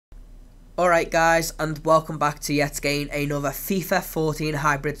Alright guys, and welcome back to yet again another FIFA 14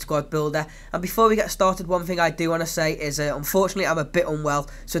 hybrid squad builder. And before we get started, one thing I do want to say is unfortunately I'm a bit unwell,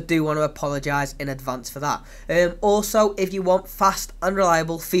 so I do want to apologise in advance for that. Also, if you want fast and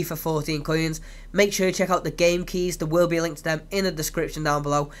reliable FIFA 14 coins, make sure you check out the game keys. There will be a link to them in the description down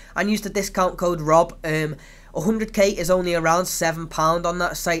below, and use the discount code ROB. 100k is only around £7 on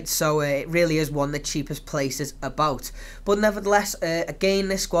that site, so it really is one of the cheapest places about. But nevertheless, again,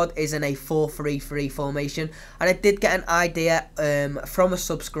 this squad is in a 4-3-3 formation, and I did get an idea from a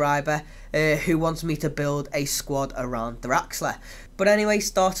subscriber who wants me to build a squad around Draxler. But anyway,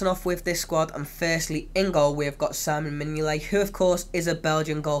 starting off with this squad, and firstly in goal we have got Simon Mignolet, who of course is a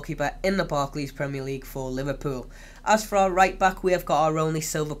Belgian goalkeeper in the Barclays Premier League for Liverpool. As for our right back, we have got our only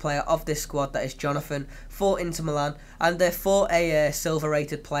silver player of this squad, that is Jonathan for Inter Milan, and for a silver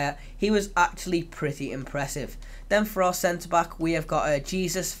rated player, he was actually pretty impressive. Then for our centre back, we have got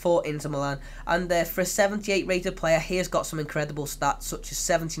Jesus for Inter Milan, and for a 78 rated player, he has got some incredible stats such as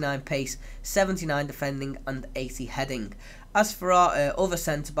 79 pace, 79 defending and 80 heading. As for our other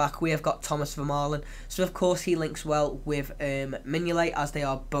centre back, we have got Thomas Vermaelen, so of course he links well with Mignolet, as they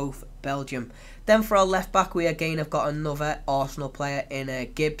are both Belgium. Then for our left back, we again have got another Arsenal player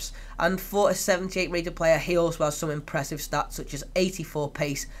in Gibbs, and for a 78 rated player, he also has some impressive stats such as 84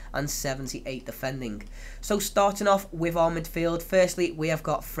 pace and 78 defending. So starting off with our midfield, firstly we have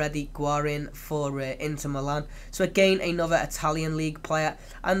got Freddy Guarin for Inter Milan, so again another Italian league player,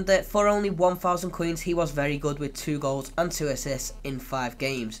 and for only 1000 coins he was very good with 2 goals and 2 assists in 5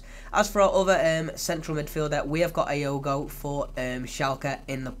 games. As for our other central midfielder, we have got Ayogo for Schalke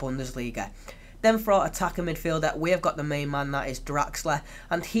in the Bundesliga. Then for our attacking midfielder, we have got the main man, that is Draxler,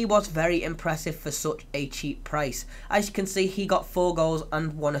 and he was very impressive for such a cheap price. As you can see, he got 4 goals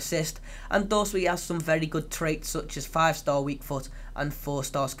and 1 assist, and also he has some very good traits such as 5-star weak foot and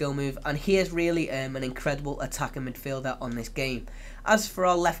 4-star skill move, and he is really an incredible attacking midfielder on this game. As for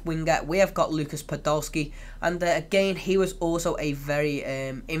our left winger, we have got Lucas Podolski, and again he was also a very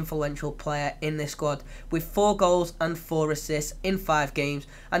influential player in this squad with 4 goals and 4 assists in 5 games,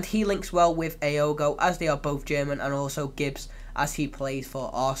 and he links well with Ayogo, as they are both German, and also Gibbs, as he plays for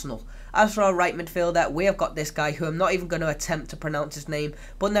Arsenal. As for our right midfielder, we have got this guy who I'm not even going to attempt to pronounce his name,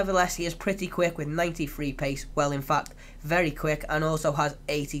 but nevertheless he is pretty quick with 93 pace, well in fact very quick, and also has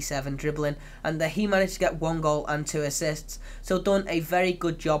 87 dribbling, and he managed to get 1 goal and 2 assists, so done a very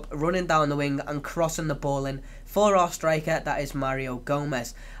good job running down the wing and crossing the ball in for our striker, that is Mario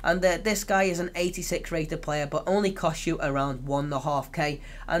Gomez. And this guy is an 86 rated player, but only costs you around 1.5k,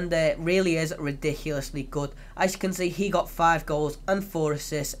 and really is ridiculously good. As you can see, he got 5 goals and 4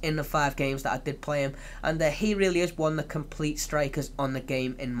 assists in the 5 games that I did play him, and he really is one of the complete strikers on the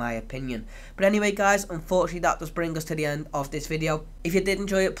game in my opinion. But anyway guys, unfortunately that does bring us to the end of this video. If you did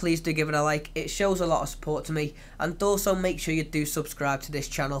enjoy it, please do give it a like, it shows a lot of support to me, and also make sure you do subscribe to this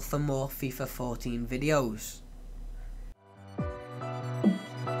channel for more FIFA 14 videos.